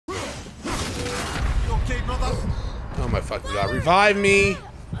Oh my fucking god, revive me!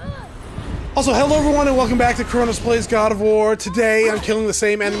 Also, hello everyone and welcome back to Chronos Plays God of War. Today, I'm killing the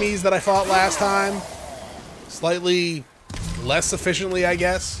same enemies that I fought last time. Slightly less efficiently, I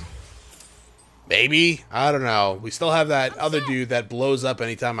guess. Maybe? I don't know. We still have that other dude that blows up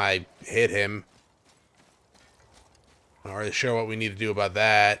anytime I hit him. I'm not really sure what we need to do about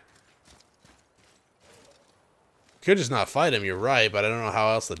that. Could just not fight him, you're right, but I don't know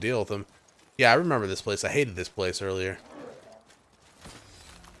how else to deal with him. Yeah, I remember this place. I hated this place earlier.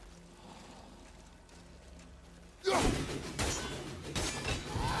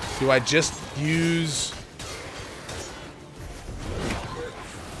 Do I just use...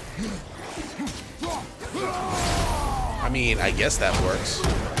 I mean, I guess that works.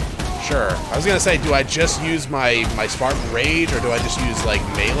 Sure. I was gonna say, do I just use my Spartan Rage, or do I just use, like,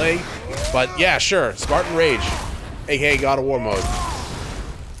 melee? But, yeah, sure. Spartan Rage. AKA God of War mode.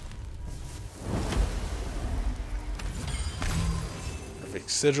 Perfect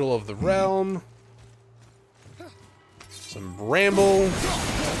Sigil of the Realm. Some Bramble.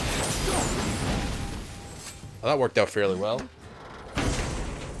 Well, that worked out fairly well.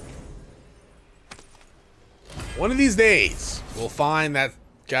 One of these days, we'll find that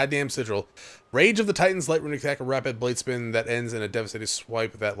goddamn sigil. Rage of the Titans, light runic attack, a rapid blade spin that ends in a devastating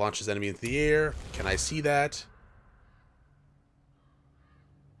swipe that launches enemy into the air. Can I see that?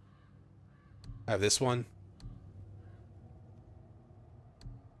 I have this one.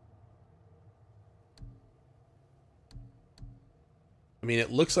 I mean,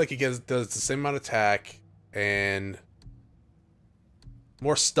 it looks like it does the same amount of attack and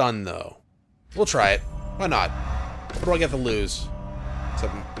more stun, though. We'll try it. Why not? What do I get to lose?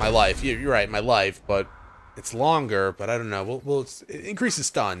 Except my life. You're right, my life, but it's longer, but I don't know. It increases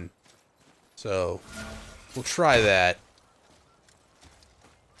stun. So, we'll try that.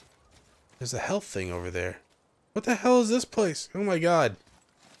 There's a health thing over there. What the hell is this place? Oh my god.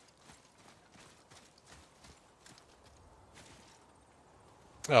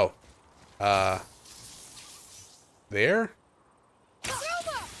 Oh. There?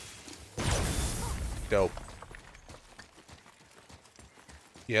 Dope.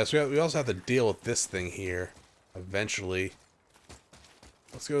 Yeah, so we also have to deal with this thing here. Eventually.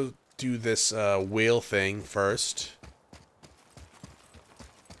 Let's go do this whale thing first.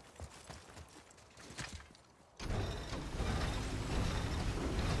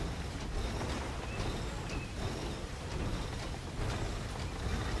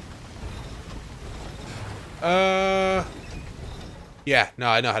 Yeah, no,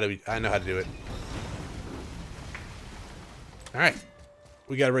 I know how to do it. All right.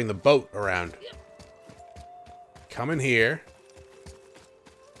 We got to bring the boat around. Come in here.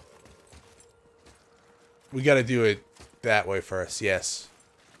 We got to do it that way first. Yes.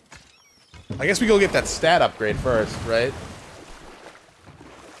 I guess we go get that stat upgrade first, right?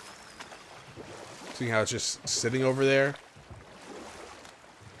 Seeing how it's just sitting over there.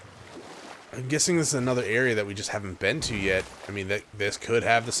 I'm guessing this is another area that we just haven't been to yet. I mean, this could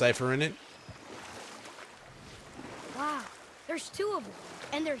have the cipher in it. Wow, there's two of them,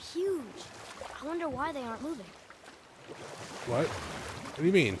 and they're huge. I wonder why they aren't moving. What? What do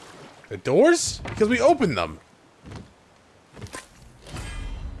you mean? The doors? Because we opened them.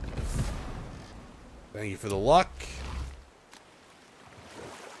 Thank you for the luck.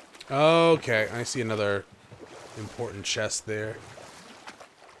 Okay, I see another important chest there.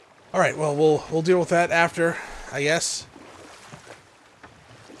 Alright, well, we'll deal with that after, I guess.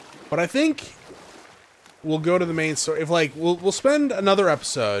 But I think we'll go to the main story. If, like, we'll spend another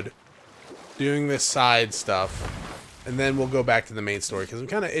episode doing this side stuff, and then we'll go back to the main story, because I'm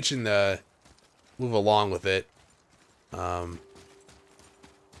kind of itching to move along with it. But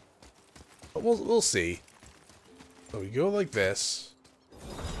we'll see. So we go like this.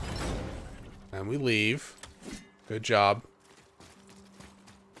 And we leave. Good job.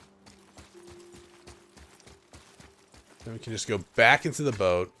 Then we can just go back into the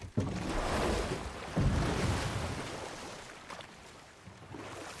boat.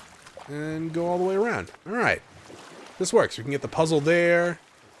 And go all the way around. Alright. This works. We can get the puzzle there.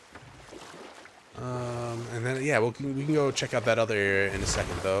 And then, yeah, we can go check out that other area in a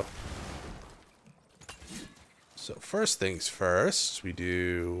second, though. So, first things first, we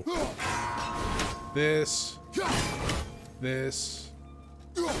do this. This.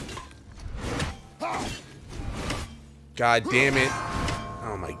 God damn it.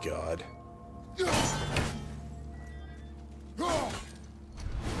 Oh my god.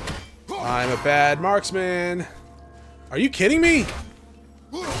 I'm a bad marksman. Are you kidding me?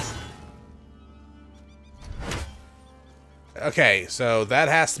 Okay, so that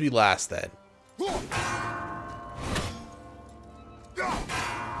has to be last then.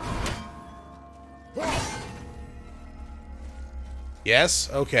 Yes?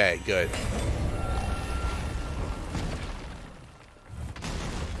 Okay, good.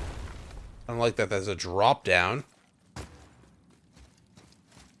 I don't like that there's a drop down.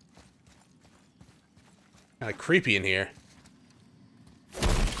 Kind of creepy in here.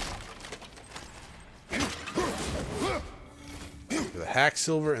 The hack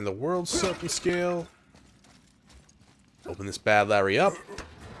silver and the world serpent scale. Open this bad Larry up.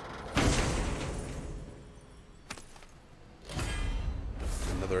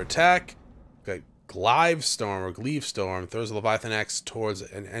 Another attack. Got Glaive Storm or Gleave Storm. Throws a Leviathan Axe towards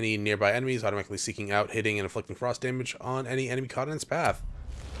any nearby enemies, automatically seeking out, hitting, and inflicting frost damage on any enemy caught in its path.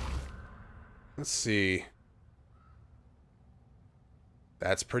 Let's see.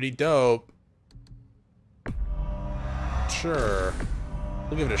 That's pretty dope. Sure.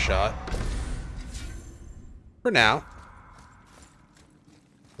 We'll give it a shot. For now.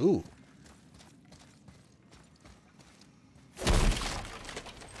 Ooh.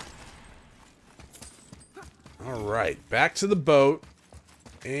 Alright, back to the boat.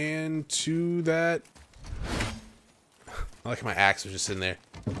 And to that... I like how my axe was just in there.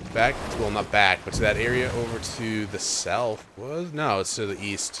 Back, well, not back, but to that area over to the south. No, it's to the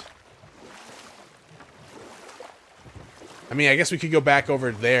east. I mean, I guess we could go back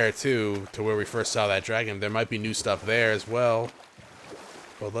over there, too, to where we first saw that dragon. There might be new stuff there as well.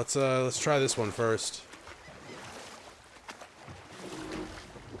 But let's try this one first.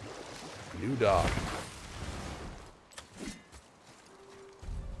 New dock.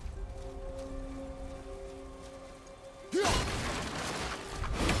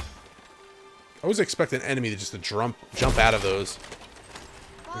 I always expect an enemy to just jump out of those.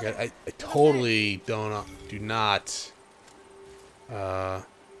 Like I totally do not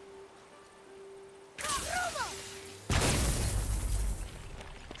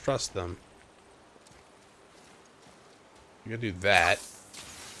trust them. You gotta do that.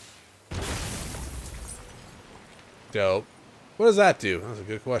 Dope. What does that do? That's a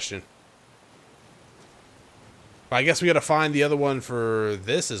good question. I guess we gotta find the other one for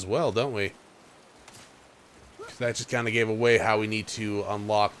this as well, don't we? That just kind of gave away how we need to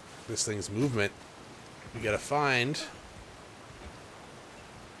unlock this thing's movement. We gotta find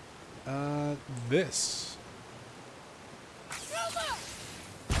this.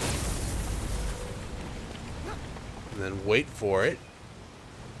 And then wait for it.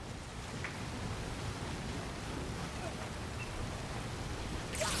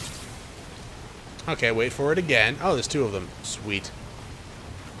 Okay, wait for it again. Oh, there's two of them. Sweet.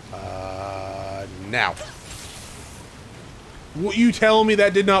 Now. What, you telling me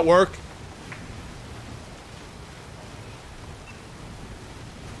that did not work?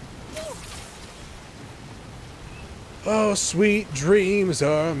 Oh, sweet dreams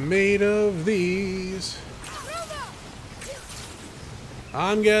are made of these.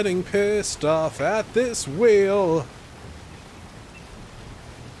 I'm getting pissed off at this wheel.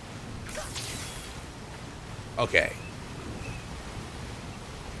 Okay.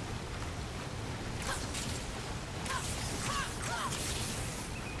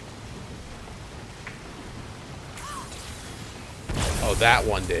 Oh, that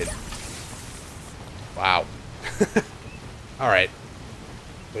one did. Wow. Alright.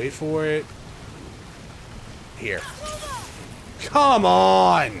 Wait for it. Here. Come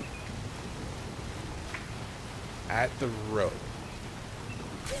on! At the rope.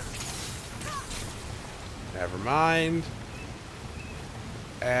 Never mind.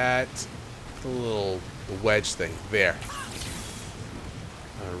 At the wedge thing. There.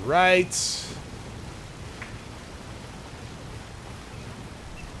 Alright.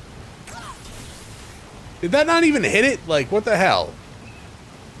 Did that not even hit it? Like, what the hell?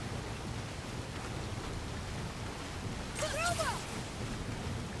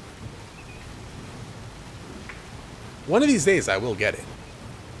 One of these days, I will get it.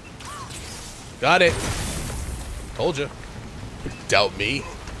 Got it. Told you. Doubt me.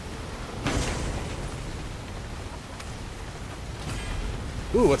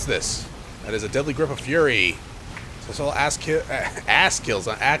 Ooh, what's this? That is a deadly grip of fury. So all axe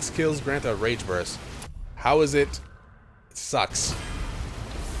kills grant a rage burst. How is it? It sucks.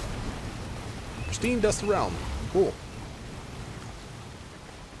 Pristine Dust Realm. Cool.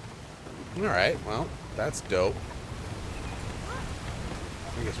 Alright, well, that's dope.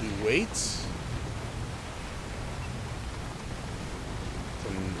 I guess we wait.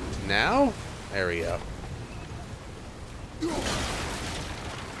 To now? There we go.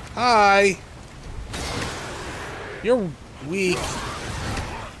 Hi! You're weak.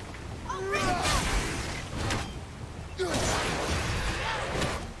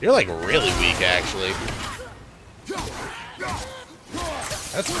 You're like really weak, actually.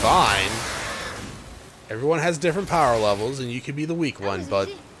 That's fine. Everyone has different power levels, and you could be the weak one,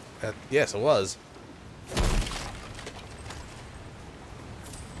 but... yes, it was.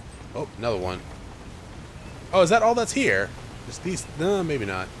 Oh, another one. Oh, is that all that's here? Just these... No, maybe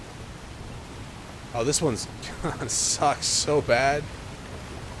not. Oh, this one's... God, sucks so bad.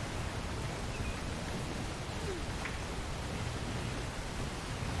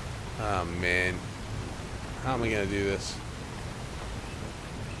 Oh, man. How am I gonna do this?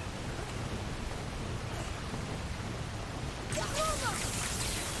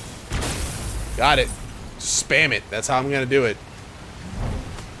 Got it. Spam it. That's how I'm gonna do it.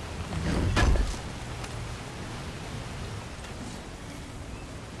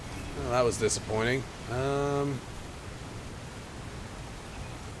 Oh, that was disappointing.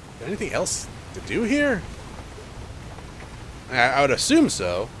 Anything else to do here? I would assume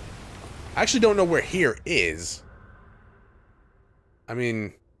so. I actually don't know where here is. I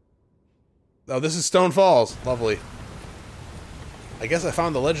mean... Oh, this is Stone Falls. Lovely. I guess I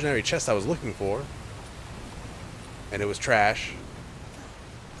found the legendary chest I was looking for. And it was trash.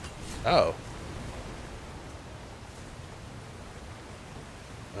 Oh.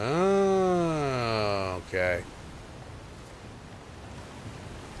 Oh, okay.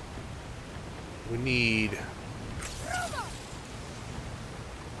 We need...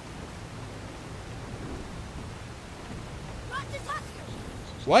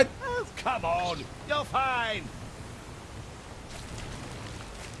 What? Oh, come on! You're fine!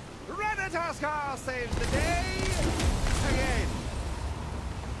 Ratatoskr saves the day! Again!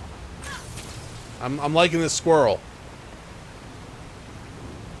 I'm liking this squirrel.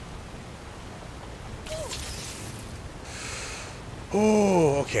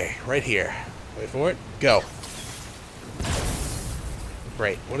 Oh, okay. Right here. Wait for it. Go.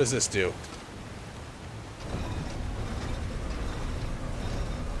 Great. What does this do?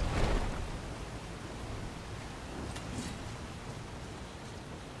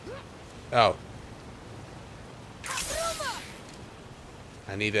 Oh.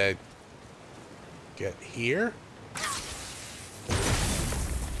 I need to get here.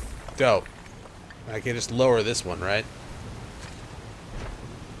 Dope. I can just lower this one, right?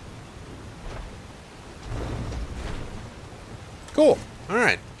 Cool.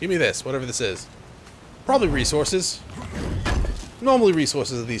 Alright. Give me this, whatever this is. Probably resources. Normally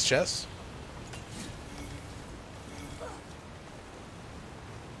resources of these chests.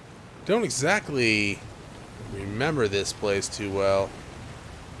 Don't exactly remember this place too well.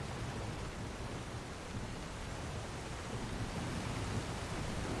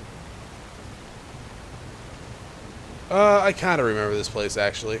 I kind of remember this place,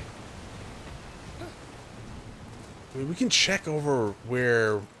 actually. I mean, we can check over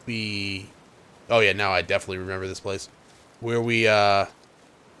where we... Oh, yeah, now I definitely remember this place. Where we,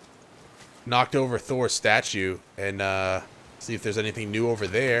 knocked over Thor's statue and, see if there's anything new over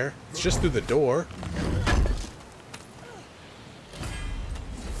there. It's just through the door.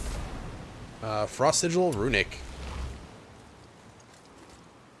 Frost Sigil Runic.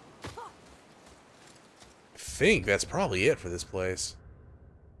 I think that's probably it for this place.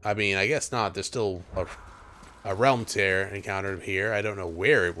 I mean, I guess not. There's still a realm tear encountered here. I don't know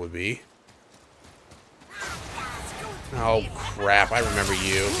where it would be. Oh, crap. I remember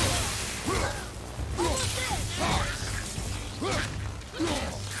you.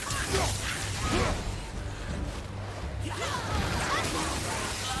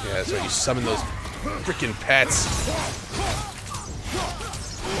 Yeah, that's right. You summon those freaking pets.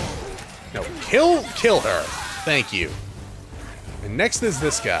 No, kill her. Thank you. And next is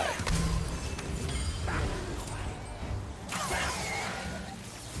this guy.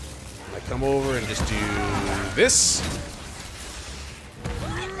 I come over and just do this.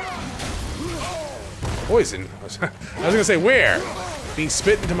 Poison. I was gonna say where? Being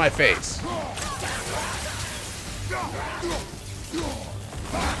spit into my face.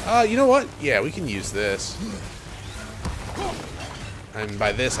 You know what? Yeah, we can use this. And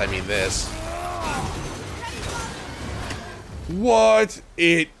by this, I mean this. What?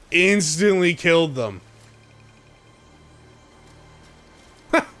 It instantly killed them.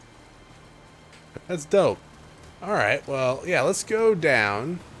 That's dope. Alright, well, yeah, let's go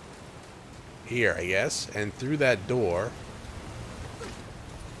down here, I guess, and through that door.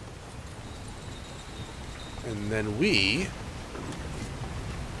 And then we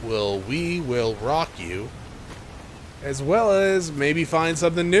will rock you, as well as maybe find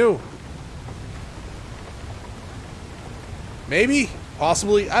something new. Maybe?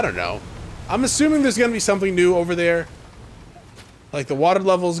 Possibly? I don't know. I'm assuming there's going to be something new over there. Like, the water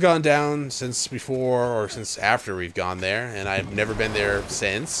level's gone down since before, or since after we've gone there, and I've never been there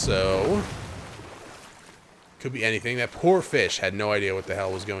since, so... Could be anything. That poor fish had no idea what the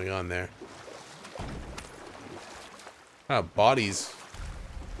hell was going on there. Bodies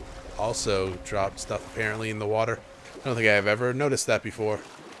also drop stuff, apparently, in the water. I don't think I've ever noticed that before.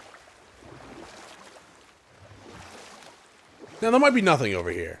 Now, there might be nothing over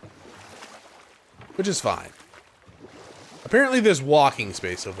here, which is fine. Apparently there's walking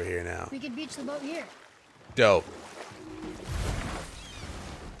space over here now. We could beach the boat here. Dope.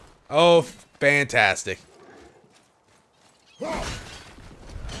 Oh, fantastic.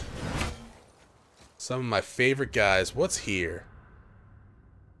 Some of my favorite guys. What's here?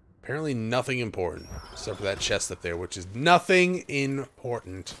 Apparently nothing important. Except for that chest up there, which is nothing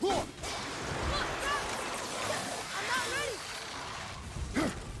important.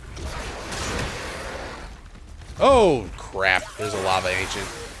 Oh, crap. There's a lava ancient.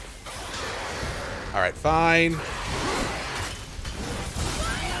 Alright, fine.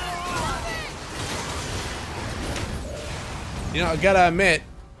 You know, I gotta admit.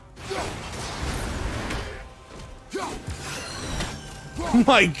 Oh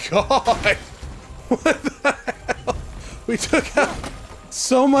my god! What the hell? We took out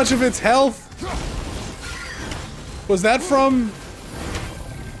so much of its health. Was that from...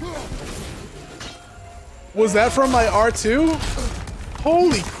 Was that from my R2?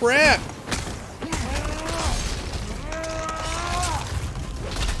 Holy crap!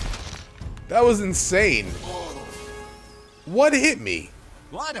 That was insane. What hit me?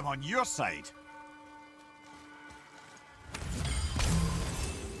 Glad I'm on your side.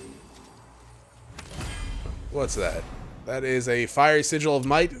 What's that? That is a fiery sigil of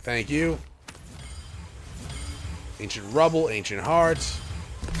might. Thank you. Ancient rubble, ancient heart,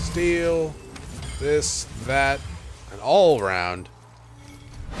 steel, this, that, and all around.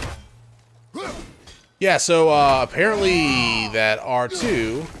 Yeah, so apparently that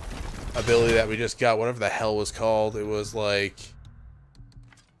R2 ability that we just got, whatever the hell was called, it was like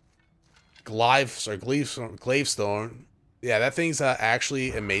Glavestone. Yeah, that thing's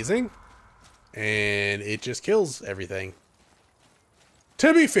actually amazing, and it just kills everything.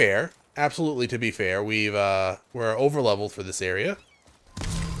 To be fair, absolutely to be fair, we're over-leveled for this area.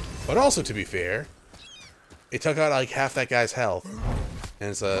 But also, to be fair, it took out like half that guy's health. And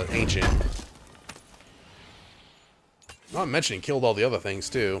it's ancient. Not mentioning killed all the other things,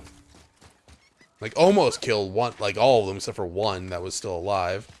 too. Like, almost killed one, like all of them, except for one that was still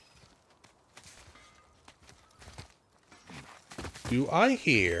alive. Do I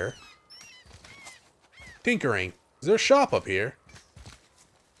hear tinkering? Is there a shop up here?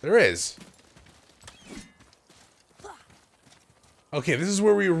 There is. Okay, this is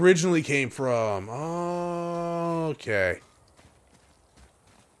where we originally came from. Okay.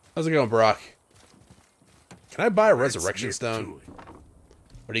 How's it going, Brock? Can I buy a resurrection stone?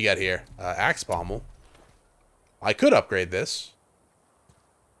 What do you got here? Axe pommel. I could upgrade this.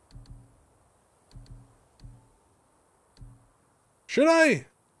 Should I? I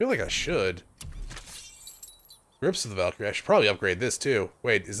feel like I should. Grips of the Valkyrie. I should probably upgrade this too.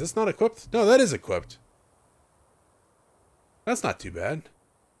 Wait, is this not equipped? No, that is equipped. That's not too bad.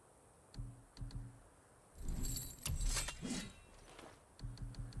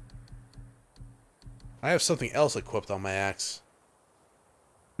 I have something else equipped on my axe.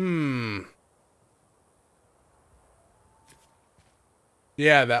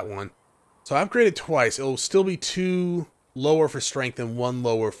 Yeah, that one. So I upgraded twice. It'll still be 2 lower for strength and 1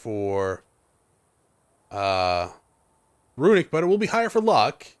 lower for runic, but it will be higher for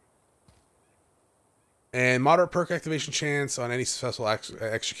luck. And moderate perk activation chance on any successful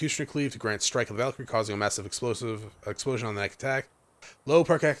executioner cleave to grant strike of the Valkyrie, causing a massive explosion on the next attack. Low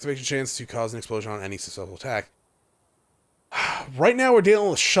perk activation chance to cause an explosion on any successful attack. Right now we're dealing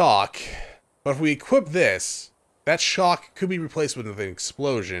with shock, but if we equip this, that shock could be replaced with an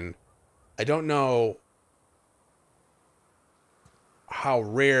explosion. I don't know how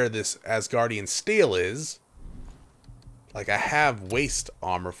rare this Asgardian steel is. Like, I have waist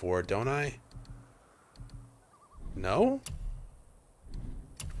armor for it, don't I? No?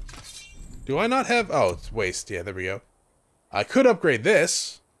 Do I not have... Oh, it's waist. Yeah, there we go. I could upgrade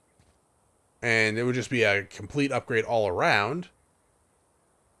this, and it would just be a complete upgrade all around.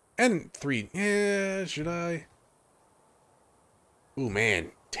 And 3... Yeah, should I? Ooh,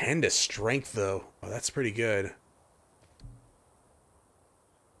 man. 10 to strength, though. Oh, that's pretty good.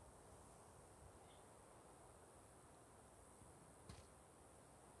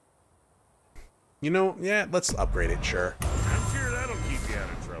 You know, yeah, let's upgrade it, sure. I'm sure that'll keep you out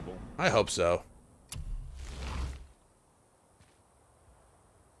of trouble. I hope so.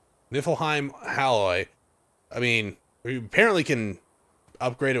 Niflheim alloy. I mean, we apparently can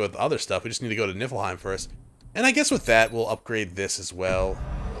upgrade it with other stuff. We just need to go to Niflheim first. And I guess with that, we'll upgrade this as well.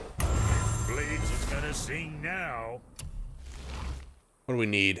 Blades is gonna sing now. What do we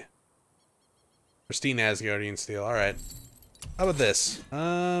need? Pristine Asgardian steel. Alright. How about this?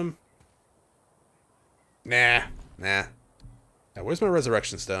 Nah. Now, where's my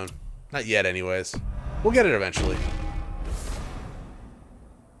resurrection stone? Not yet, anyways. We'll get it eventually.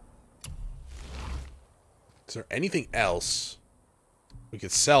 Is there anything else? We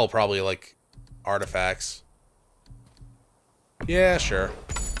could sell probably, like, artifacts. Yeah, sure.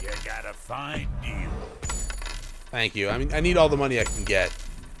 You got a fine deal. Thank you. I mean, I need all the money I can get.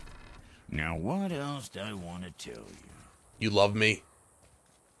 Now, what else do I want to tell you? You love me?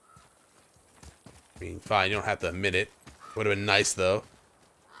 I mean, fine, you don't have to admit it. Would have been nice, though.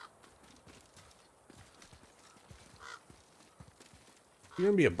 You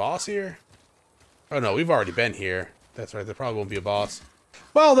gonna be a boss here? Oh, no, we've already been here. That's right, there probably won't be a boss.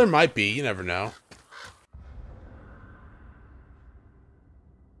 Well, there might be. You never know.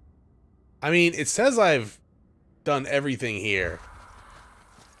 I mean, it says I've done everything here.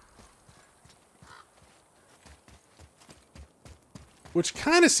 Which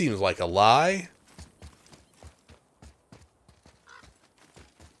kind of seems like a lie.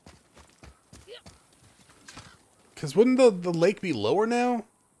 Because wouldn't the lake be lower now?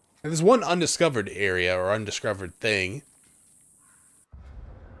 And there's one undiscovered area, or undiscovered thing.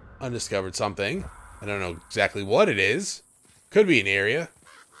 Undiscovered something. I don't know exactly what it is. Could be an area.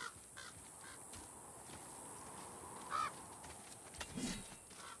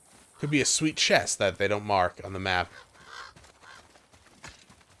 Could be a sweet chest that they don't mark on the map.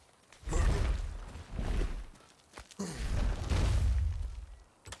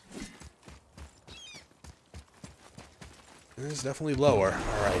 It's definitely lower.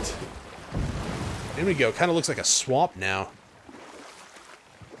 Alright. There we go. Kind of looks like a swamp now.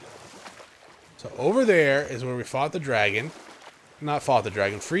 So over there is where we fought the dragon. Not fought the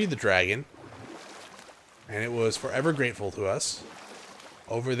dragon, freed the dragon. And it was forever grateful to us.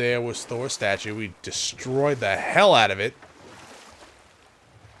 Over there was Thor's statue. We destroyed the hell out of it.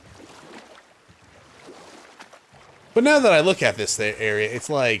 But now that I look at this area, it's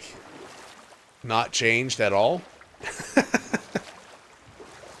like not changed at all.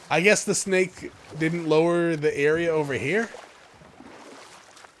 I guess the snake didn't lower the area over here?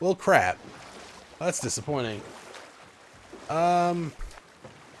 Well, crap. That's disappointing. Alright,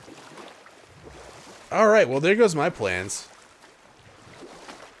 well, there goes my plans.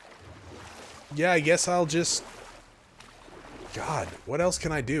 Yeah, I guess I'll just... God, what else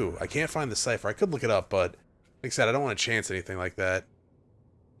can I do? I can't find the cipher. I could look it up, but... Like I said, I don't want to chance anything like that.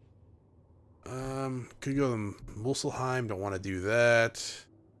 Could go to Muspelheim. Don't want to do that.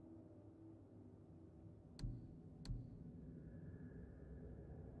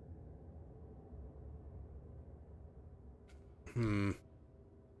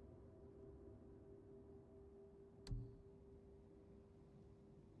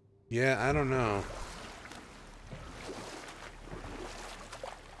 Yeah, I don't know.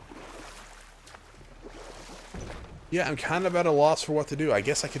 Yeah, I'm kind of at a loss for what to do. I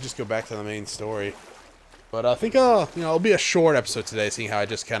guess I could just go back to the main story. But I think, it'll be a short episode today, seeing how I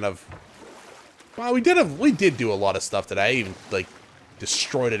just kind of... Well, we did do a lot of stuff today. I even, like,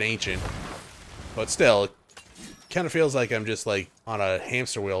 destroyed an ancient. But still, it kind of feels like I'm just, like, on a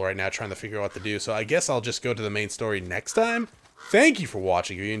hamster wheel right now trying to figure out what to do. So I guess I'll just go to the main story next time. Thank you for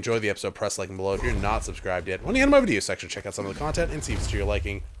watching. If you enjoyed the episode, press like and below. If you're not subscribed yet, when you head to my video section, check out some of the content and see if it's to your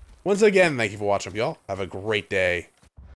liking. Once again, thank you for watching, y'all. Have a great day.